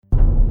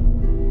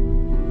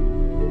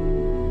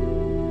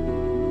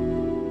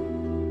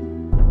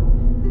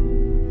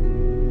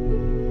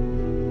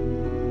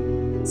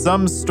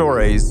Some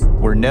stories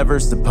were never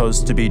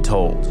supposed to be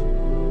told.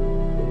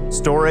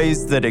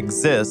 Stories that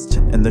exist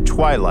in the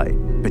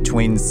twilight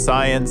between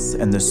science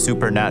and the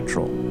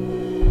supernatural,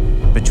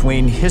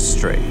 between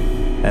history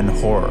and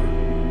horror.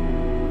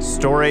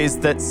 Stories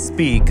that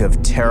speak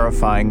of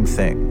terrifying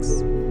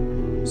things.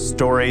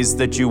 Stories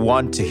that you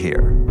want to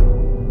hear.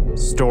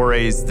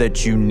 Stories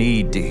that you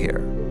need to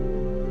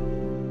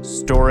hear.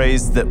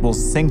 Stories that will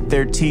sink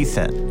their teeth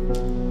in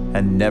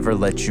and never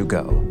let you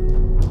go.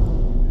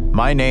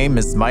 My name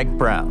is Mike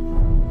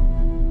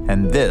Brown,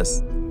 and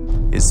this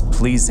is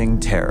Pleasing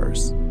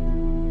Terrors.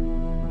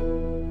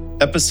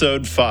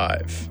 Episode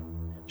 5,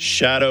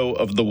 Shadow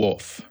of the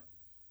Wolf.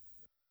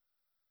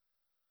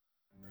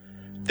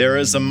 There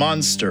is a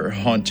monster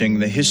haunting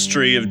the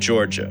history of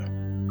Georgia.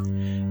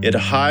 It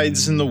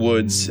hides in the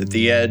woods at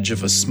the edge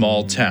of a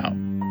small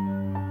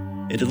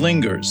town. It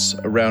lingers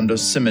around a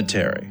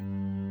cemetery,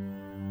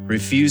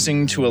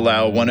 refusing to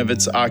allow one of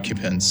its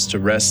occupants to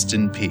rest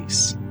in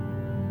peace.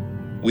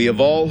 We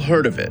have all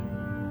heard of it,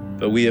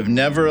 but we have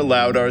never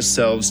allowed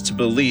ourselves to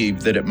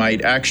believe that it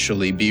might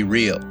actually be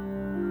real.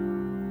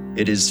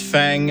 It is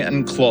fang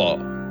and claw,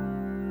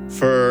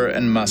 fur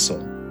and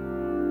muscle.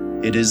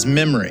 It is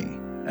memory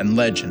and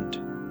legend.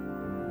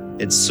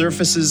 It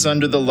surfaces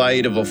under the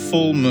light of a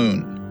full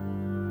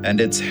moon,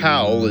 and its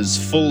howl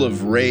is full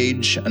of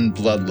rage and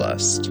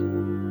bloodlust.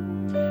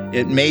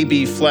 It may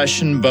be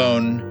flesh and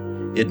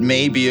bone, it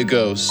may be a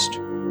ghost,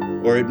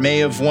 or it may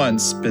have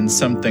once been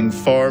something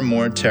far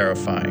more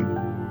terrifying.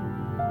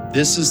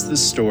 This is the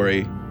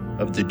story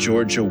of the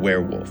Georgia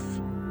werewolf.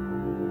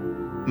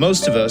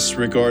 Most of us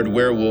regard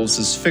werewolves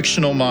as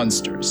fictional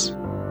monsters.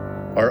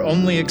 Our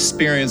only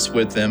experience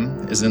with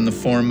them is in the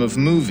form of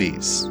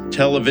movies,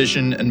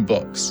 television, and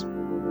books.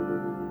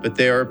 But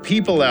there are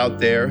people out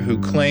there who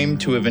claim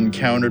to have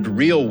encountered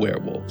real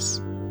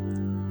werewolves.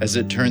 As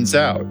it turns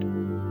out,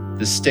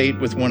 the state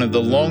with one of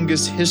the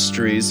longest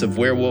histories of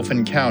werewolf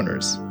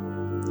encounters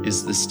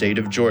is the state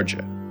of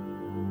Georgia.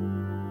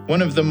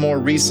 One of the more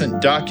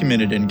recent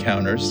documented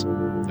encounters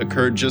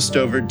occurred just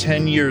over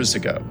 10 years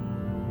ago.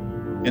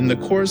 In the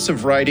course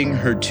of writing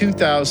her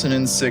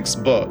 2006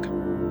 book,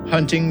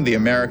 Hunting the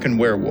American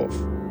Werewolf,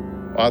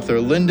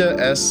 author Linda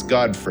S.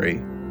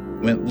 Godfrey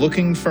went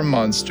looking for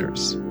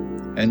monsters,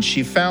 and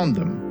she found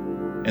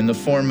them in the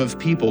form of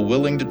people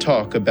willing to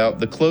talk about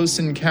the close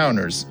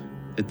encounters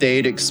that they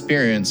had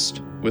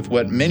experienced with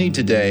what many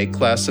today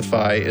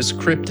classify as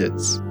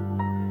cryptids,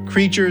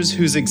 creatures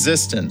whose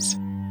existence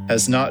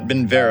has not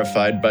been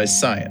verified by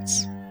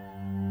science,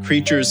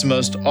 creatures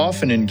most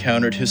often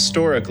encountered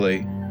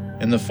historically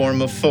in the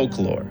form of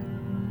folklore,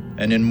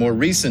 and in more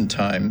recent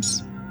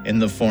times, in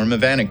the form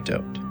of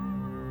anecdote.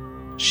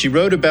 She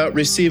wrote about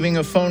receiving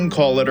a phone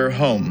call at her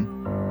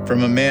home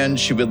from a man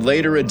she would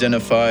later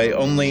identify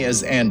only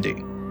as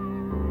Andy.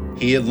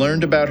 He had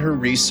learned about her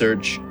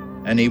research,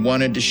 and he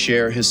wanted to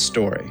share his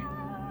story.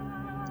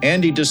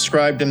 Andy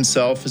described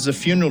himself as a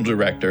funeral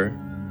director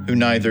who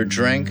neither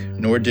drank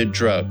nor did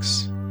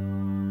drugs.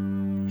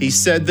 He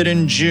said that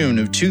in June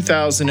of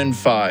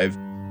 2005,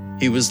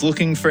 he was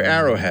looking for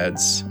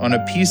arrowheads on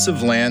a piece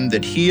of land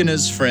that he and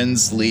his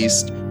friends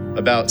leased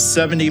about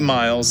 70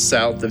 miles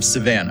south of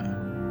Savannah.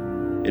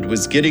 It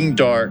was getting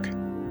dark,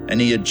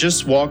 and he had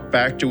just walked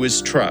back to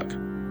his truck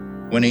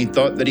when he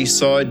thought that he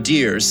saw a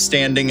deer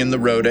standing in the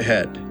road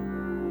ahead.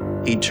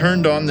 He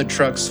turned on the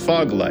truck's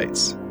fog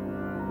lights.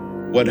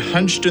 What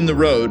hunched in the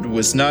road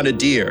was not a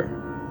deer,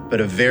 but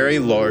a very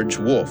large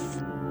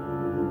wolf.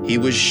 He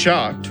was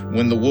shocked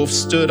when the wolf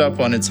stood up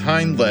on its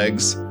hind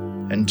legs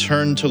and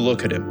turned to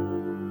look at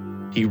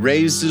him. He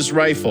raised his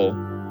rifle,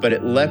 but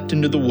it leapt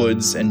into the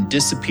woods and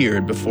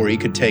disappeared before he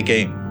could take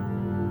aim.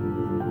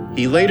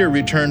 He later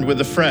returned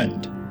with a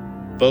friend,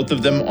 both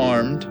of them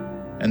armed,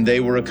 and they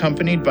were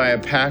accompanied by a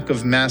pack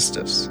of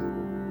mastiffs.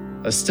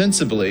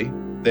 Ostensibly,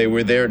 they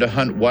were there to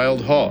hunt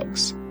wild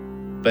hogs,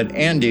 but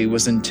Andy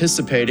was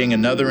anticipating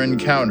another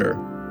encounter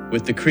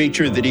with the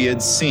creature that he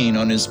had seen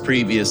on his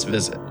previous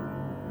visit.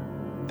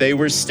 They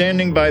were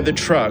standing by the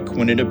truck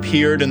when it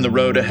appeared in the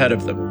road ahead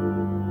of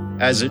them.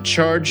 As it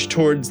charged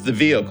towards the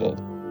vehicle,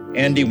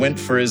 Andy went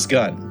for his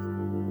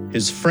gun.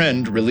 His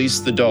friend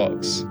released the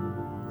dogs.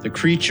 The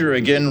creature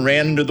again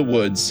ran into the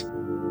woods,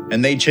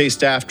 and they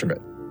chased after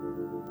it,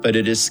 but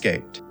it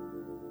escaped.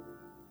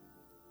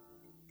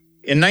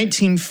 In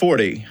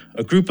 1940,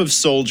 a group of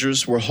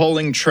soldiers were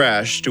hauling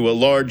trash to a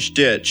large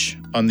ditch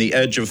on the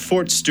edge of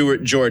Fort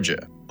Stewart,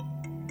 Georgia.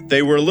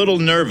 They were a little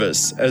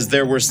nervous as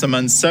there were some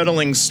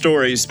unsettling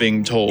stories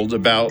being told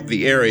about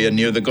the area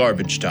near the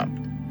garbage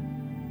dump.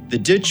 The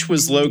ditch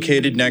was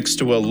located next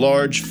to a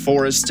large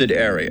forested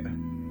area.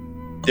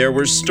 There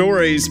were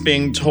stories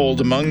being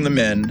told among the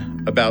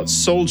men about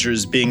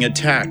soldiers being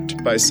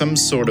attacked by some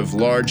sort of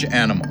large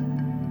animal.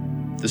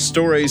 The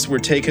stories were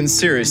taken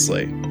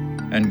seriously,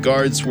 and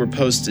guards were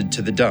posted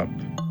to the dump.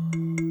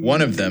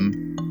 One of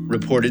them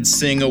reported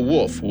seeing a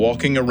wolf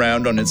walking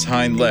around on its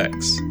hind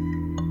legs.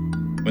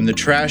 When the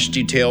trash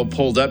detail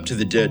pulled up to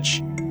the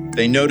ditch,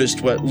 they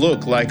noticed what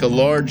looked like a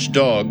large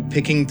dog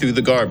picking through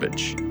the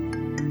garbage.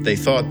 They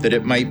thought that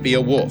it might be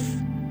a wolf.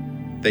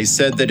 They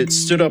said that it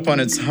stood up on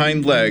its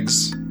hind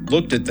legs,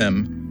 looked at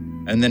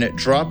them, and then it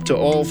dropped to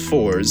all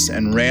fours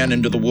and ran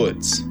into the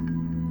woods.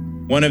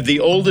 One of the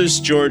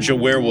oldest Georgia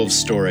werewolf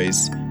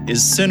stories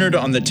is centered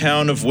on the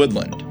town of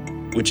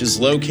Woodland, which is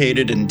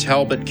located in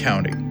Talbot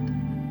County.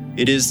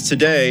 It is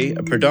today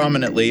a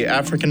predominantly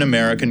African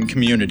American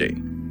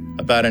community,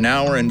 about an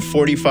hour and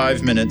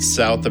 45 minutes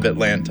south of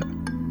Atlanta.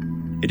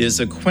 It is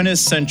a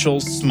quintessential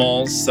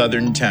small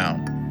southern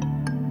town.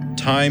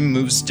 Time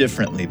moves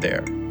differently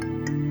there,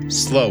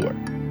 slower.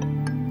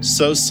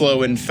 So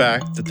slow, in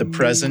fact, that the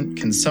present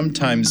can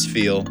sometimes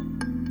feel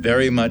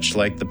very much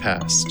like the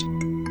past.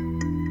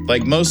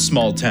 Like most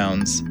small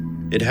towns,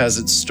 it has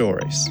its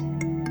stories,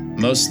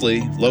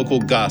 mostly local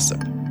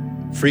gossip,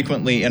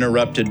 frequently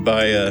interrupted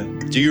by a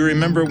 "do you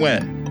remember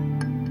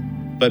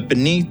when?" But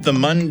beneath the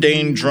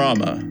mundane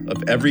drama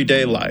of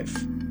everyday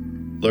life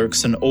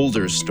lurks an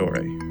older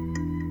story,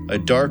 a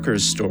darker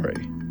story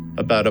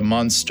about a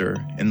monster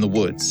in the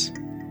woods.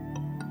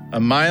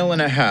 1.5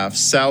 miles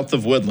south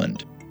of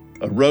Woodland,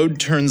 a road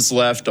turns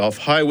left off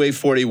Highway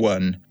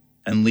 41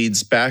 and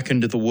leads back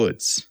into the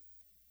woods.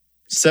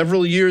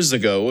 Several years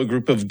ago, a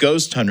group of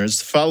ghost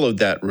hunters followed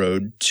that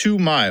road 2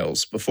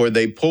 miles before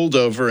they pulled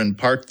over and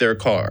parked their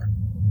car.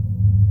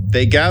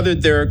 They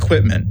gathered their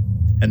equipment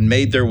and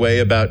made their way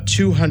about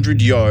 200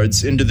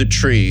 yards into the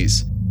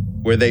trees,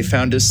 where they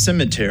found a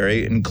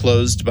cemetery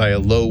enclosed by a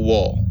low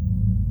wall.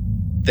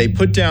 They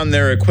put down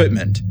their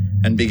equipment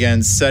and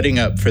began setting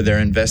up for their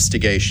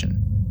investigation.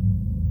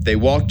 They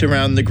walked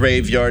around the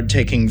graveyard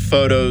taking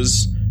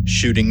photos,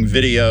 shooting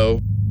video,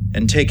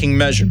 and taking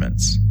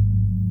measurements.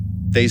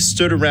 They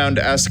stood around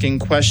asking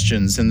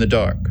questions in the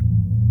dark,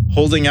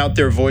 holding out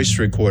their voice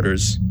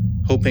recorders,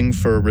 hoping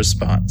for a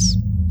response.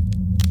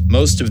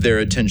 Most of their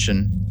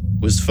attention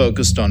was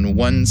focused on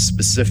one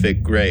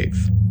specific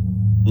grave.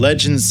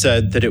 Legend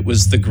said that it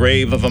was the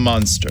grave of a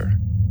monster.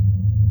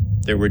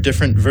 There were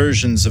different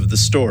versions of the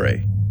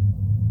story,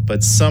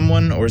 but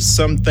someone or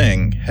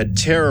something had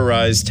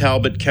terrorized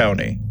Talbot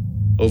County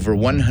over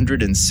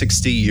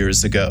 160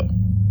 years ago.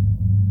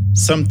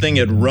 Something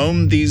had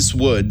roamed these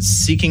woods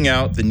seeking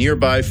out the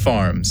nearby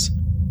farms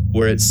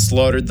where it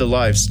slaughtered the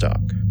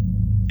livestock.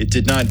 It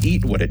did not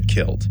eat what it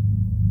killed.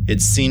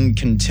 It seemed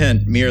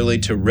content merely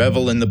to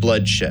revel in the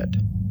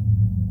bloodshed.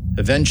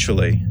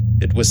 Eventually,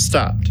 it was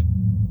stopped,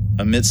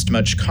 amidst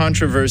much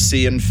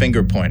controversy and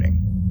finger-pointing.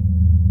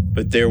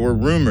 But there were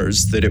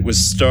rumors that it was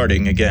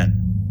starting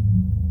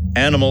again.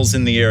 Animals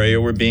in the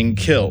area were being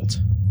killed,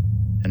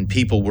 and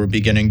people were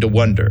beginning to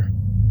wonder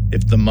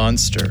if the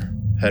monster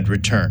had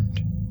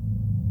returned.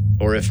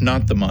 Or if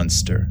not the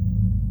monster,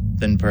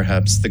 then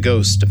perhaps the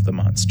ghost of the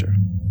monster.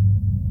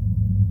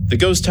 The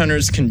ghost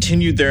hunters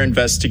continued their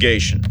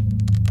investigation,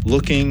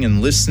 looking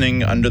and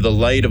listening under the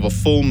light of a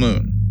full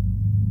moon.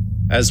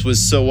 As was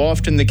so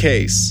often the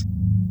case,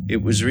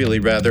 it was really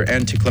rather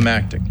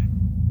anticlimactic.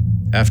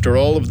 After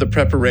all of the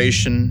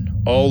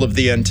preparation, all of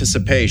the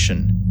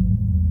anticipation,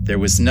 there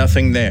was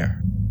nothing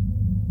there.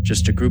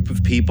 Just a group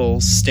of people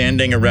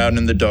standing around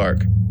in the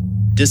dark,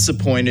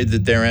 disappointed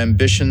that their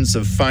ambitions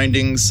of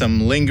finding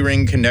some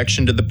lingering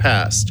connection to the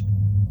past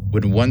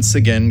would once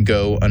again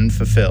go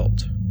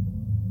unfulfilled.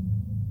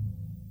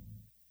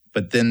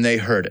 But then they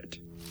heard it.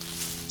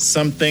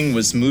 Something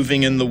was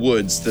moving in the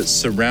woods that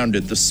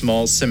surrounded the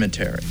small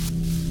cemetery.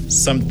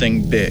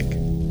 Something big.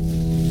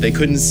 They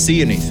couldn't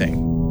see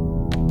anything.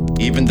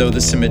 Even though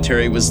the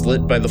cemetery was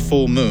lit by the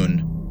full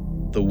moon,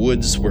 the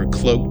woods were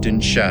cloaked in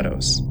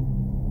shadows.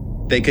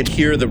 They could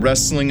hear the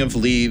rustling of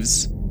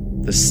leaves,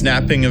 the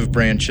snapping of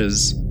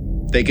branches.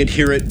 They could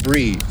hear it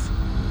breathe.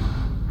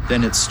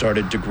 Then it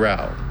started to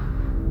growl.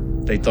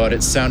 They thought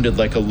it sounded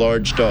like a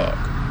large dog.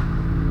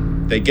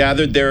 They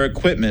gathered their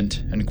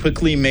equipment and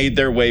quickly made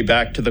their way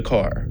back to the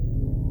car.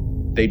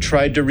 They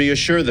tried to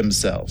reassure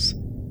themselves.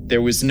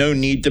 There was no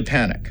need to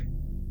panic.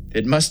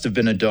 It must have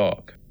been a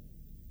dog.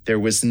 There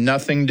was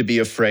nothing to be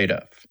afraid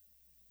of.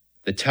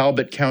 The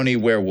Talbot County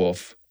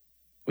werewolf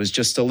was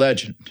just a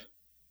legend,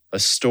 a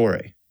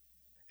story.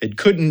 It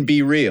couldn't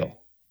be real.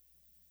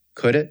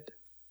 Could it?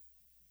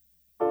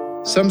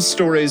 Some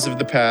stories of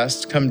the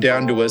past come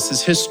down to us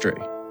as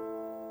history.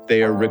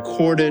 They are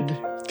recorded,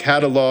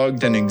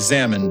 cataloged, and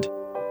examined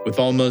with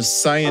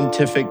almost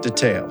scientific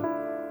detail.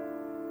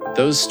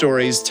 Those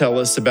stories tell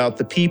us about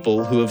the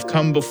people who have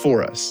come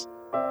before us,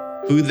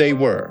 who they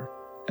were,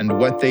 and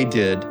what they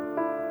did,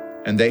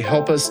 and they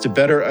help us to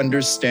better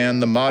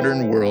understand the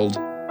modern world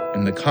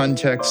in the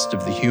context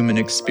of the human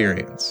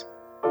experience.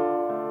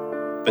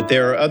 But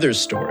there are other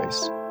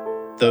stories,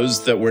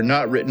 those that were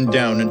not written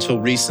down until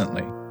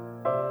recently.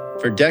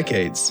 For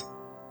decades,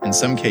 in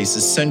some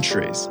cases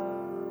centuries,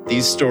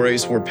 these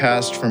stories were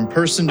passed from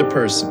person to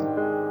person,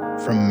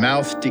 from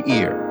mouth to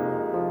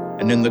ear,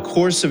 and in the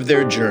course of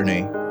their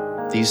journey,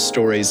 these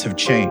stories have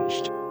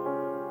changed.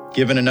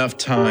 Given enough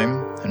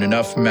time and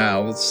enough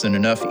mouths and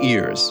enough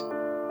ears,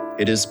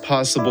 it is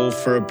possible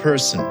for a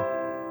person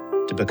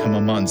to become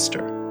a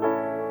monster.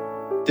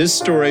 This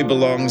story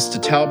belongs to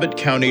Talbot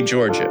County,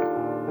 Georgia,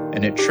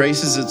 and it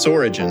traces its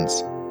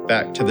origins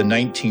back to the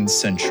 19th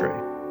century.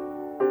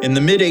 In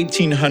the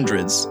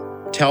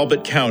mid-1800s,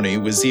 Talbot County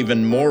was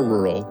even more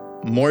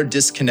rural, more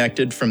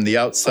disconnected from the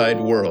outside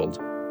world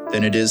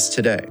than it is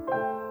today.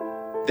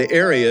 The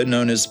area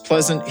known as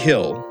Pleasant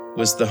Hill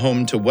was the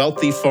home to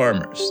wealthy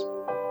farmers.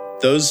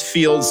 Those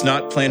fields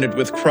not planted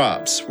with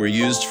crops were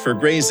used for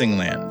grazing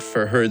land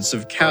for herds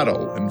of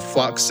cattle and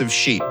flocks of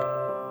sheep.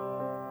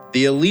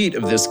 The elite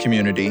of this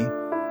community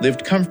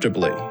lived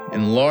comfortably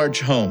in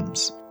large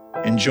homes,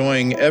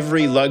 enjoying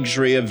every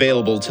luxury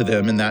available to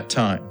them in that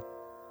time.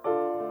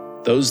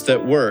 Those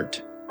that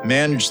worked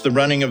managed the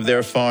running of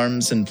their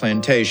farms and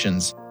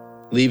plantations,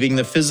 leaving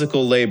the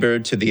physical labor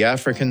to the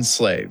African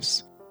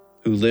slaves,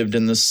 who lived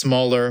in the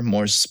smaller,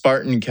 more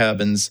Spartan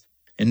cabins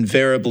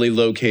invariably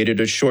located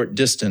a short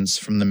distance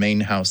from the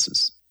main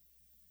houses.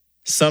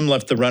 Some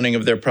left the running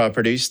of their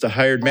properties to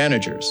hired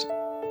managers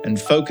and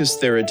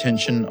focused their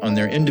attention on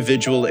their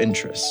individual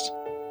interests.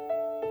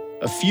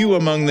 A few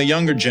among the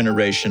younger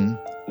generation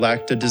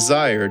lacked a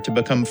desire to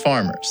become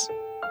farmers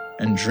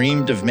and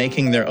dreamed of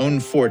making their own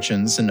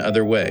fortunes in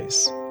other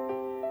ways.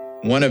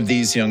 One of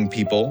these young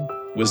people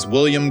was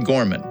William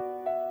Gorman,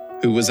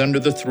 who was under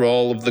the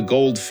thrall of the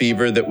gold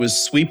fever that was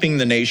sweeping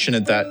the nation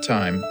at that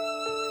time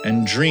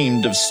and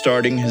dreamed of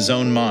starting his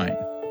own mine.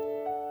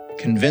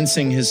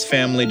 Convincing his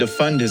family to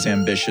fund his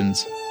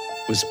ambitions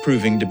was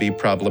proving to be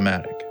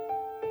problematic.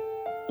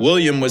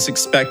 William was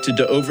expected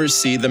to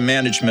oversee the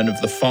management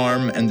of the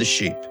farm and the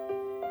sheep.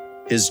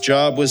 His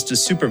job was to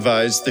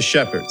supervise the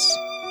shepherds.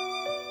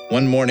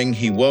 One morning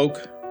he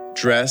woke,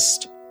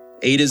 dressed,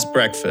 ate his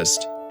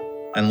breakfast,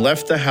 and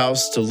left the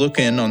house to look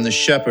in on the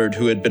shepherd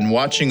who had been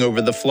watching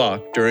over the flock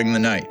during the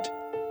night.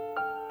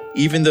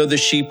 Even though the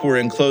sheep were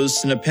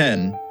enclosed in a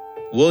pen,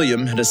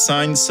 William had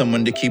assigned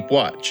someone to keep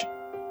watch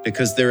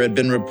because there had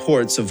been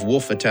reports of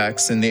wolf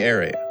attacks in the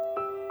area.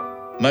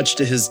 Much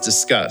to his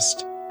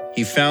disgust,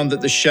 he found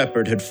that the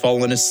shepherd had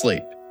fallen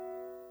asleep.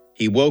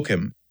 He woke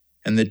him,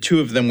 and the two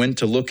of them went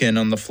to look in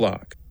on the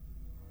flock.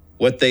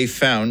 What they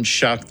found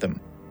shocked them.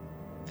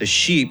 The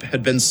sheep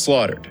had been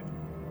slaughtered.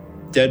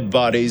 Dead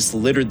bodies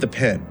littered the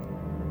pen.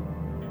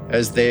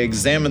 As they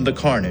examined the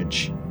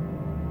carnage,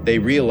 they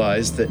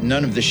realized that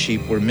none of the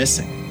sheep were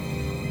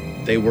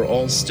missing. They were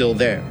all still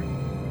there.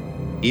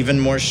 Even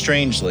more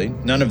strangely,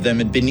 none of them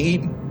had been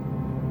eaten.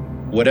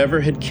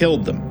 Whatever had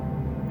killed them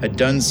had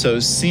done so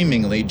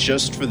seemingly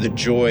just for the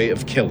joy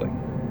of killing.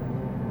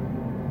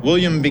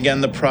 William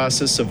began the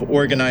process of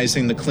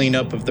organizing the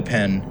cleanup of the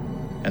pen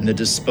and the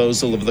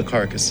disposal of the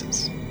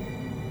carcasses.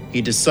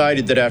 He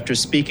decided that after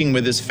speaking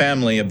with his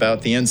family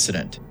about the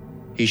incident,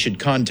 he should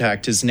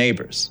contact his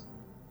neighbors.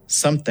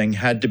 Something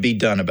had to be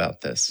done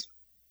about this.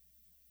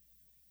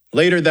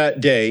 Later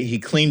that day, he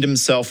cleaned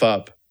himself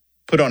up,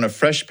 put on a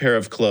fresh pair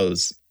of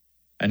clothes,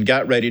 and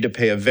got ready to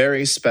pay a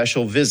very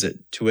special visit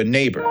to a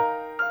neighbor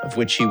of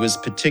which he was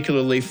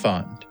particularly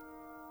fond.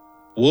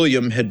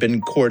 William had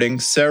been courting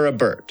Sarah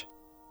Burt,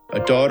 a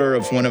daughter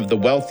of one of the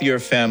wealthier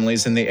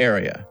families in the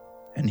area,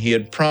 and he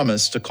had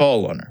promised to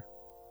call on her.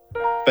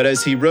 But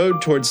as he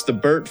rode towards the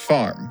Burt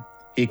farm,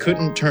 he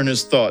couldn't turn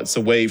his thoughts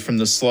away from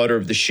the slaughter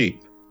of the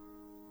sheep.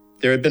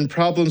 There had been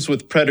problems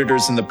with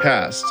predators in the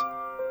past,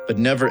 but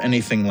never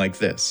anything like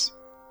this.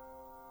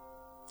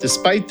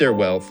 Despite their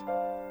wealth,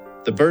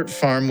 the Burt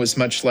farm was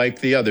much like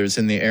the others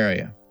in the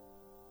area.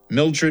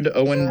 Mildred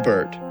Owen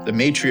Burt, the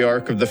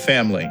matriarch of the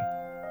family,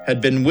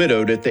 had been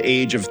widowed at the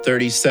age of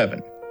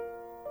 37.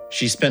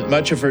 She spent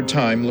much of her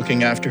time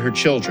looking after her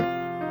children.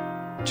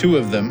 Two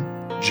of them,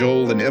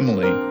 Joel and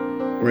Emily,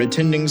 were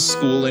attending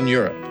school in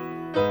Europe,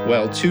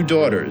 while two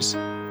daughters,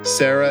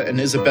 Sarah and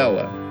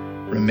Isabella,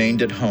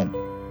 remained at home.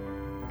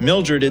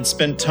 Mildred had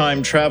spent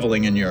time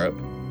traveling in Europe,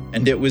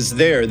 and it was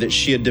there that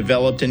she had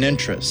developed an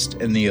interest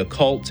in the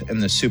occult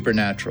and the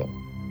supernatural.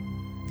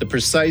 The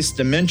precise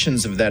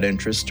dimensions of that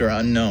interest are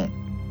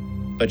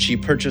unknown, but she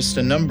purchased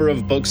a number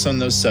of books on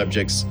those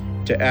subjects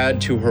to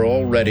add to her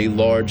already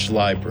large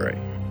library.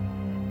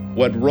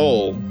 What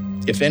role,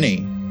 if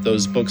any,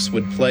 those books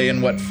would play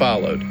in what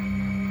followed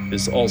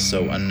is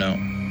also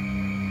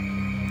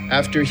unknown.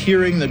 After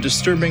hearing the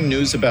disturbing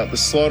news about the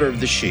slaughter of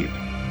the sheep,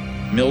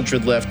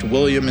 Mildred left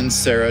William and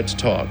Sarah to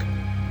talk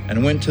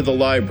and went to the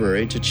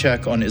library to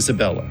check on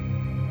Isabella.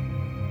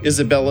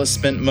 Isabella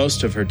spent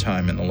most of her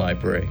time in the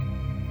library.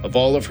 Of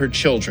all of her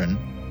children,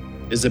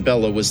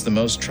 Isabella was the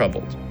most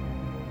troubled.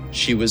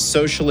 She was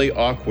socially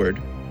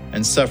awkward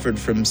and suffered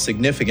from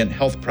significant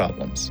health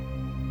problems,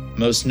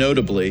 most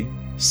notably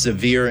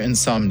severe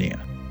insomnia,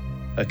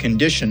 a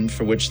condition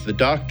for which the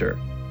doctor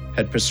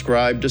had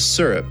prescribed a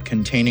syrup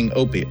containing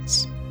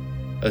opiates,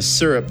 a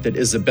syrup that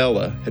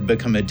Isabella had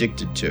become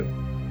addicted to.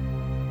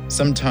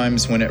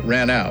 Sometimes when it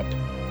ran out,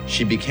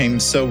 she became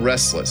so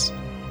restless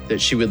that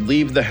she would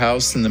leave the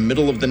house in the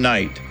middle of the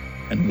night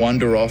and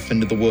wander off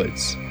into the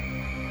woods.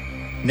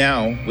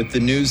 Now, with the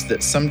news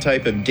that some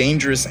type of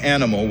dangerous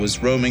animal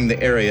was roaming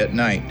the area at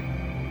night,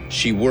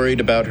 she worried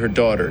about her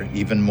daughter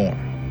even more.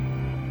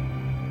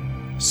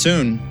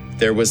 Soon,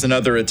 there was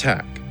another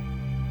attack.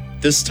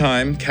 This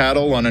time,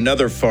 cattle on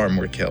another farm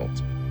were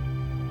killed.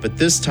 But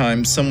this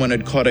time, someone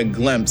had caught a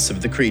glimpse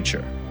of the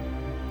creature.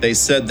 They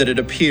said that it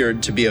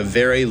appeared to be a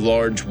very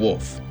large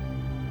wolf.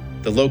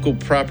 The local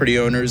property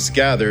owners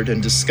gathered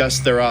and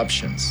discussed their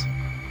options.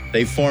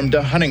 They formed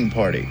a hunting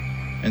party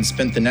and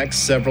spent the next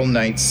several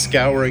nights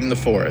scouring the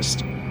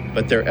forest,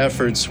 but their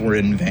efforts were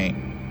in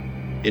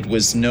vain. It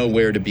was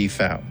nowhere to be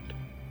found.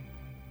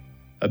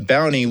 A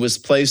bounty was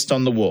placed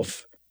on the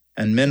wolf,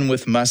 and men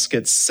with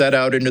muskets set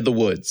out into the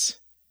woods,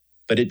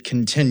 but it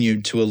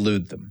continued to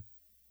elude them,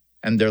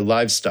 and their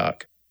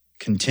livestock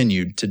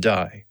continued to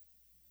die.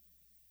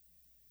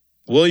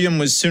 William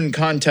was soon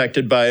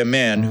contacted by a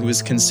man who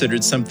was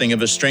considered something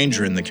of a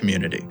stranger in the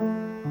community.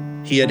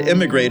 He had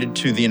immigrated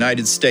to the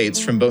United States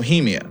from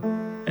Bohemia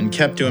and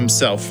kept to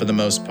himself for the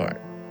most part,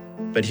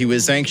 but he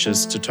was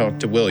anxious to talk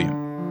to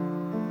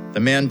William. The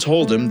man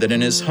told him that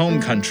in his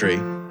home country,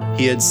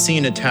 he had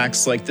seen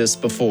attacks like this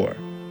before,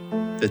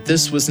 that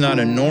this was not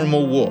a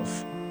normal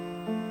wolf,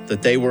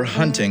 that they were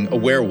hunting a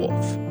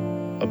werewolf,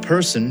 a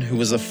person who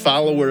was a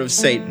follower of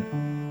Satan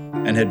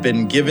and had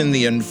been given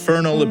the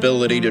infernal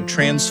ability to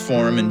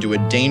transform into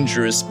a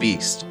dangerous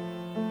beast.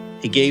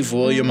 He gave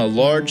William a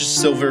large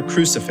silver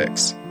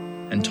crucifix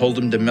and told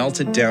him to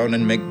melt it down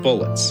and make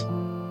bullets.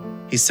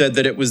 He said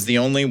that it was the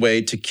only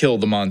way to kill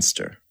the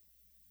monster.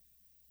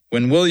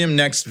 When William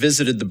next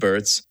visited the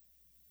Burts,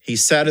 he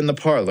sat in the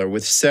parlor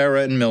with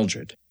Sarah and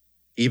Mildred.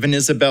 Even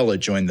Isabella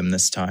joined them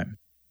this time.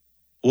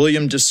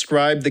 William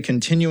described the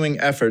continuing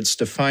efforts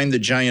to find the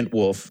giant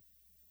wolf,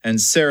 and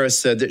Sarah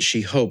said that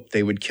she hoped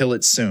they would kill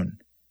it soon.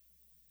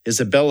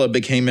 Isabella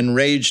became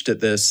enraged at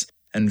this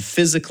and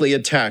physically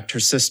attacked her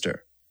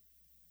sister.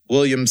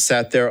 William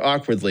sat there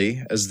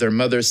awkwardly as their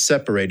mother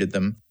separated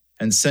them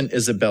and sent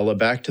Isabella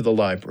back to the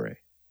library.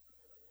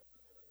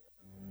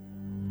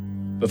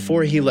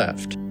 Before he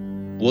left,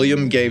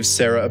 William gave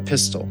Sarah a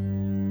pistol.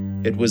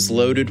 It was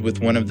loaded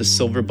with one of the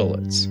silver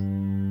bullets.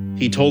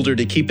 He told her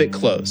to keep it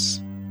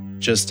close,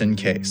 just in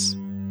case.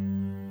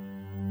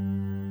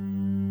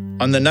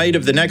 On the night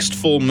of the next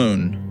full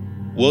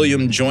moon,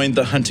 William joined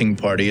the hunting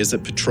party as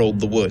it patrolled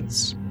the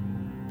woods.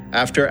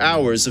 After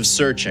hours of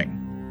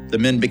searching, the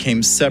men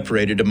became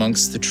separated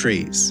amongst the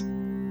trees.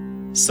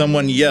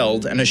 Someone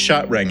yelled and a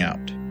shot rang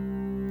out.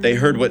 They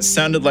heard what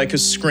sounded like a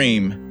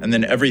scream, and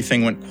then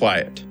everything went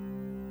quiet.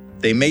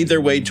 They made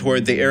their way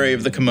toward the area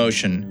of the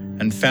commotion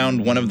and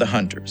found one of the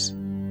hunters.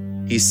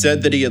 He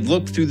said that he had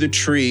looked through the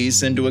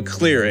trees into a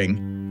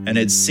clearing and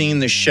had seen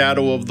the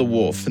shadow of the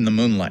wolf in the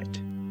moonlight.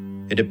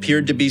 It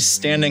appeared to be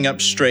standing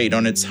up straight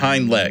on its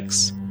hind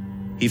legs.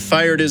 He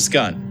fired his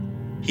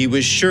gun. He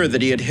was sure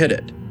that he had hit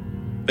it,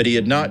 but he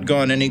had not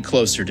gone any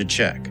closer to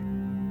check.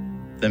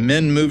 The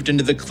men moved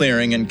into the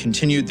clearing and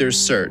continued their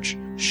search,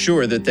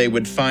 sure that they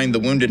would find the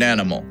wounded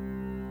animal,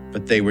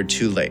 but they were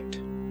too late.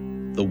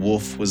 The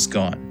wolf was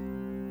gone.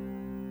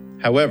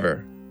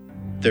 However,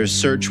 their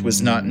search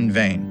was not in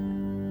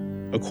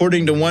vain.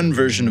 According to one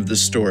version of the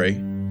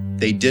story,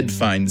 they did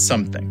find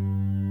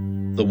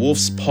something. The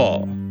wolf's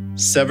paw,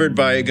 severed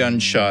by a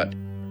gunshot,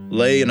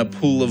 lay in a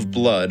pool of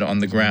blood on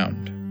the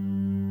ground.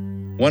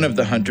 One of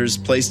the hunters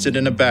placed it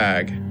in a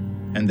bag,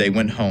 and they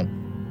went home.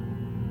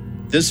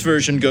 This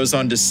version goes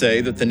on to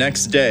say that the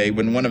next day,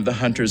 when one of the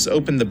hunters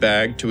opened the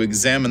bag to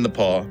examine the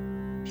paw,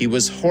 he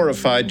was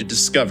horrified to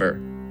discover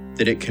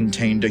that it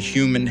contained a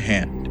human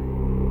hand.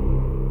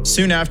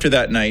 Soon after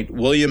that night,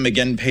 William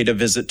again paid a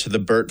visit to the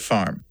Burt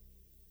farm.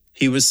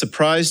 He was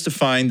surprised to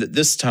find that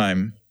this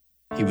time,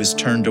 he was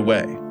turned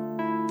away.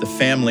 The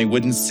family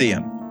wouldn't see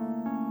him.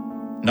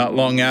 Not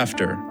long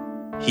after,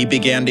 he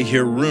began to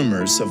hear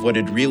rumors of what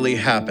had really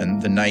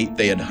happened the night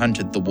they had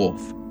hunted the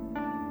wolf.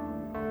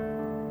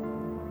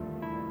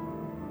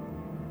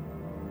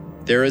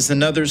 There is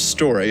another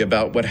story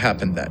about what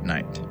happened that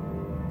night.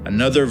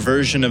 Another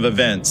version of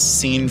events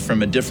seen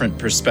from a different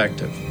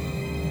perspective.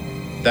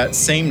 That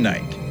same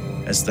night,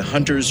 as the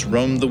hunters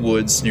roamed the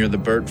woods near the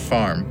Burt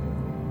farm,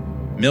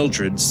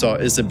 Mildred saw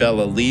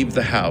Isabella leave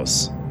the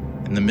house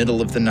in the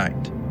middle of the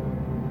night.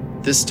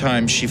 This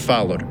time she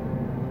followed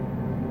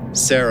her.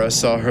 Sarah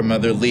saw her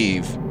mother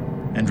leave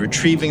and,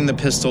 retrieving the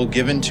pistol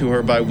given to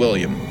her by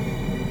William,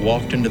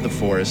 walked into the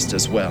forest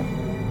as well.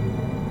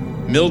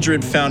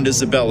 Mildred found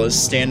Isabella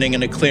standing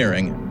in a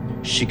clearing.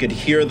 She could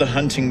hear the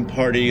hunting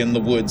party in the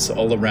woods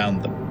all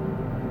around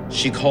them.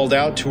 She called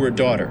out to her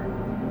daughter,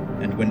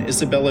 and when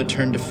Isabella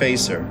turned to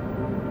face her,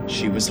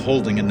 she was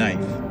holding a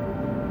knife.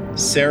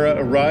 Sarah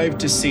arrived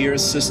to see her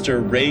sister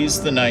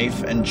raise the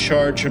knife and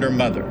charge at her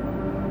mother.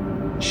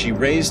 She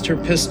raised her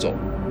pistol,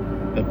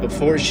 but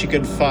before she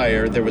could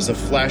fire, there was a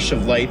flash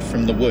of light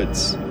from the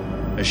woods.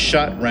 A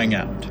shot rang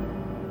out.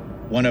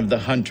 One of the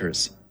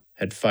hunters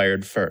had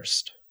fired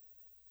first.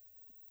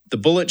 The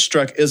bullet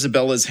struck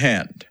Isabella's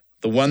hand,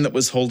 the one that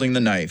was holding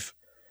the knife,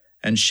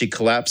 and she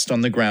collapsed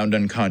on the ground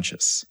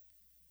unconscious.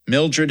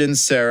 Mildred and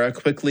Sarah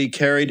quickly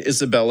carried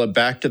Isabella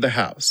back to the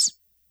house.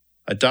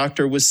 A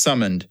doctor was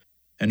summoned,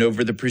 and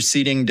over the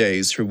preceding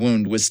days her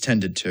wound was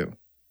tended to.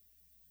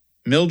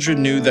 Mildred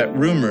knew that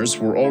rumors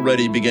were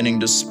already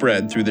beginning to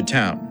spread through the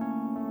town.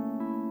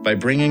 By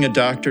bringing a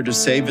doctor to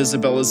save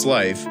Isabella's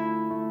life,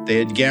 they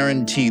had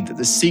guaranteed that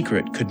the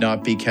secret could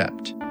not be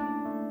kept.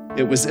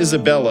 It was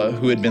Isabella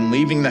who had been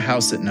leaving the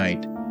house at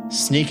night,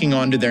 sneaking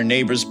onto their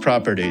neighbors'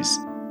 properties,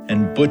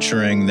 and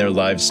butchering their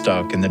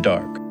livestock in the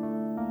dark.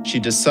 She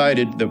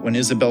decided that when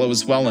Isabella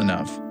was well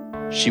enough,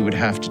 she would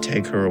have to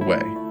take her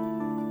away.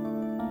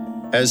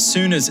 As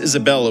soon as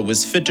Isabella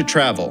was fit to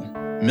travel,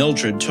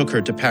 Mildred took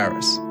her to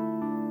Paris.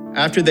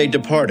 After they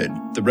departed,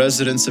 the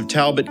residents of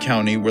Talbot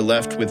County were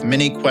left with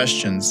many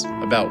questions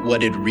about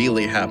what had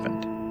really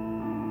happened.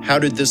 How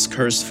did this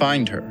curse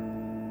find her?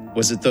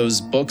 Was it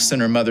those books in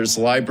her mother's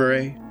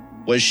library?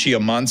 Was she a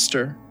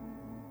monster?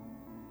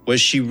 Was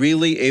she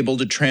really able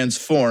to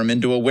transform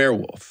into a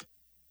werewolf?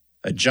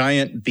 A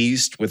giant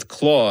beast with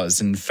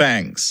claws and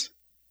fangs?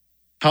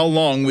 How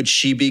long would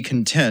she be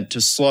content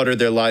to slaughter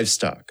their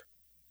livestock?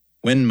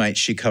 When might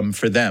she come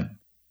for them?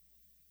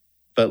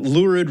 But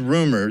lurid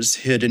rumors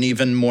hid an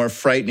even more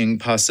frightening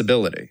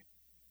possibility,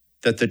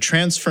 that the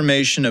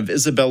transformation of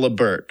Isabella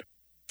Burt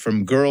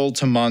from girl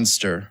to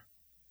monster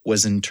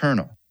was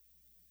internal,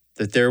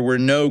 that there were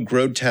no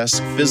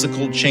grotesque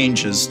physical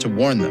changes to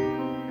warn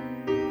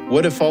them.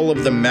 What if all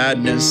of the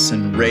madness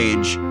and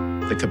rage,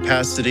 the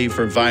capacity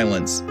for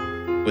violence,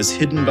 was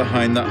hidden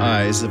behind the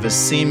eyes of a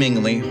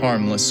seemingly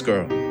harmless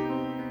girl,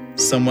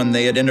 someone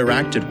they had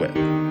interacted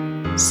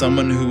with,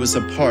 someone who was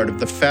a part of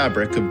the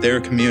fabric of their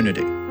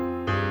community?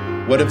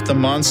 What if the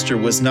monster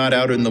was not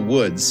out in the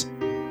woods,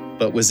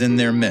 but was in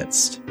their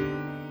midst,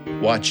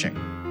 watching,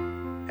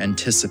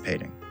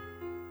 anticipating?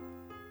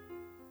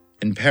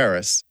 In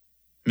Paris,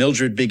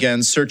 Mildred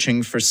began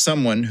searching for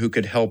someone who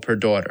could help her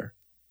daughter.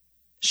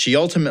 She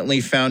ultimately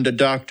found a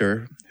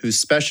doctor who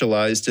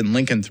specialized in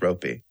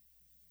lycanthropy,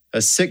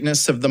 a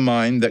sickness of the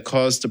mind that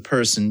caused a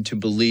person to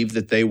believe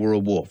that they were a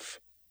wolf.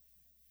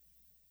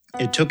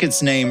 It took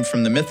its name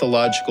from the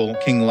mythological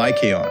King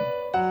Lycaon,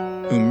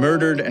 who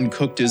murdered and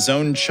cooked his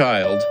own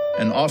child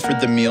and offered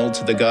the meal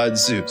to the god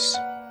Zeus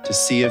to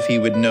see if he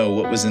would know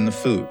what was in the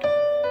food.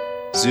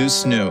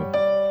 Zeus knew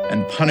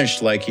and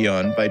punished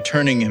Lycaon by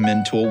turning him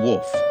into a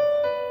wolf.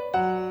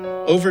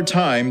 Over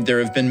time, there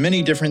have been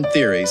many different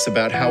theories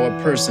about how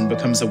a person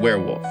becomes a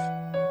werewolf.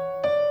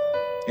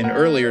 In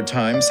earlier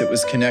times, it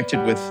was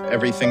connected with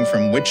everything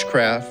from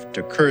witchcraft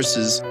to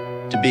curses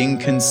to being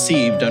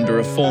conceived under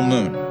a full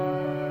moon.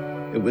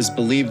 It was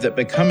believed that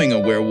becoming a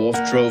werewolf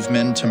drove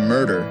men to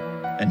murder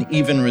and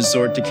even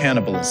resort to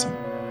cannibalism.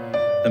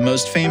 The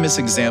most famous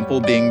example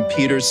being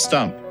Peter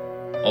Stump,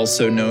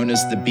 also known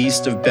as the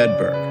Beast of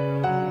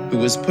Bedburg, who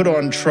was put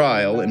on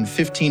trial in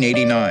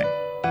 1589.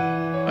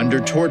 Under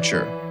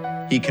torture,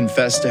 he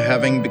confessed to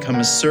having become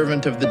a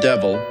servant of the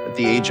devil at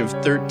the age of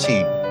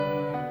 13.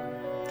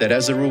 That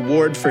as a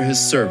reward for his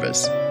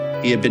service,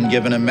 he had been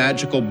given a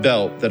magical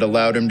belt that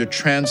allowed him to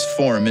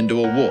transform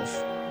into a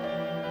wolf.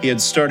 He had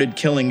started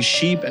killing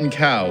sheep and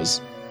cows,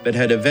 but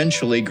had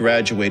eventually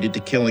graduated to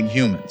killing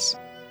humans.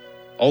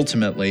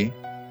 Ultimately,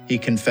 he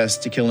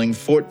confessed to killing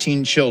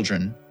 14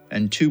 children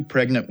and 2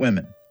 pregnant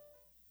women.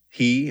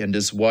 He and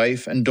his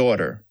wife and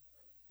daughter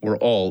were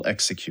all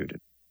executed.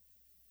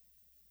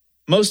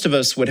 Most of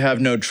us would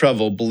have no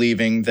trouble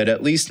believing that,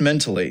 at least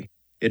mentally,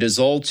 it is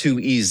all too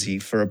easy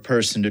for a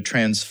person to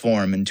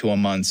transform into a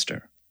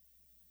monster.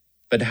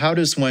 But how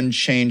does one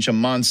change a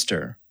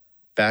monster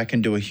back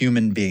into a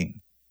human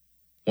being?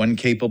 One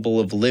capable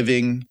of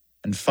living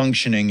and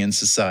functioning in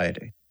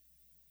society,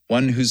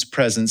 one whose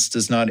presence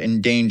does not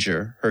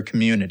endanger her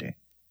community.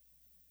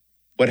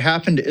 What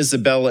happened to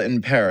Isabella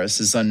in Paris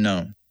is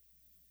unknown.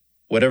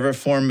 Whatever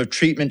form of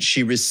treatment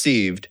she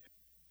received,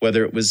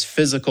 whether it was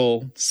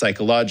physical,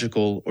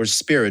 psychological, or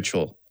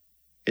spiritual,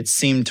 it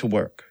seemed to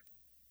work.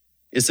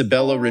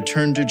 Isabella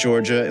returned to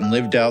Georgia and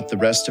lived out the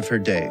rest of her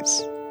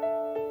days.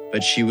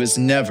 But she was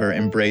never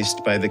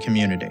embraced by the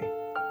community.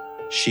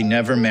 She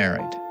never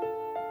married.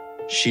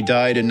 She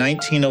died in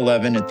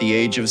 1911 at the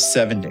age of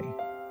 70.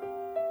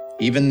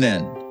 Even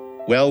then,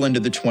 well into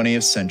the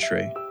 20th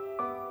century,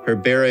 her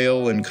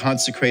burial in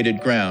consecrated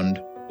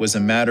ground was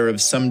a matter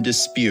of some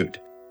dispute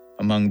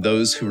among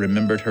those who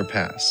remembered her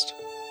past.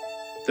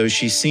 Though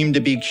she seemed to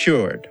be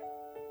cured,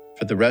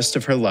 for the rest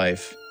of her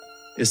life,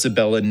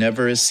 Isabella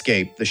never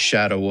escaped the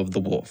shadow of the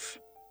wolf.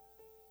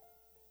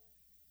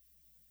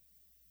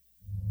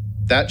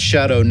 That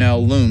shadow now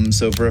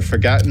looms over a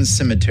forgotten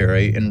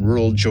cemetery in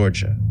rural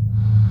Georgia,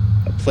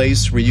 a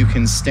place where you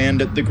can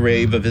stand at the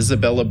grave of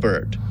Isabella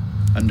Burt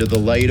under the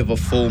light of a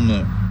full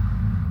moon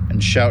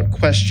and shout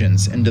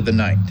questions into the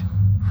night,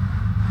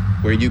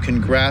 where you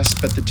can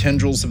grasp at the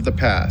tendrils of the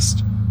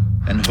past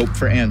and hope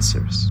for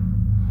answers,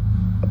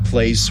 a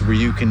place where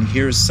you can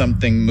hear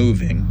something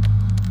moving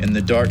in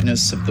the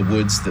darkness of the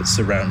woods that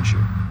surround you,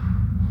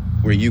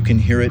 where you can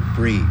hear it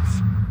breathe,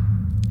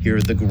 hear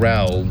the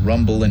growl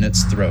rumble in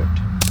its throat,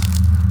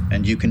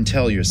 and you can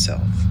tell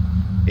yourself,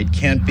 it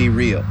can't be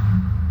real.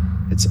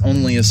 It's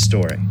only a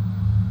story.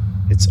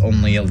 It's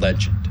only a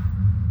legend.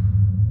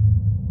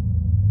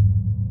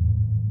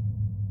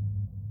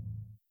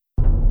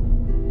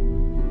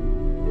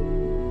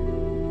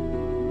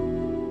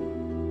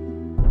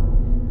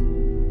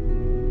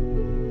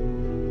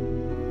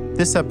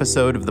 This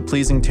episode of the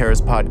Pleasing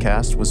Terrors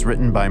podcast was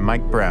written by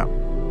Mike Brown.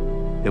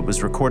 It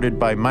was recorded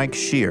by Mike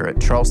Shear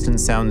at Charleston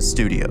Sound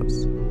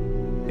Studios.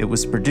 It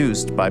was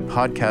produced by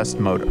Podcast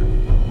Motor.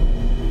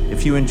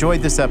 If you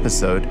enjoyed this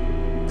episode,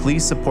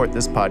 please support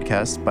this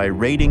podcast by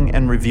rating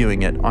and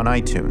reviewing it on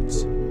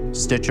iTunes,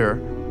 Stitcher,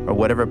 or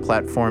whatever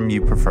platform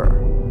you prefer.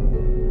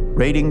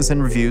 Ratings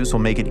and reviews will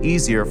make it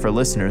easier for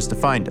listeners to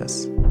find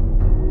us.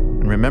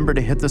 And remember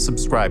to hit the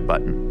subscribe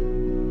button.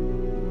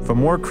 For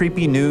more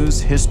creepy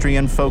news, history,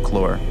 and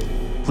folklore,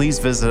 please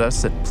visit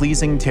us at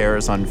Pleasing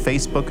Terrors on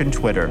Facebook and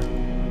Twitter,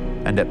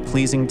 and at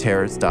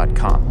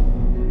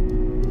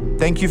pleasingterrors.com.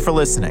 Thank you for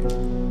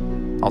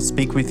listening. I'll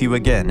speak with you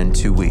again in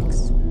 2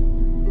 weeks.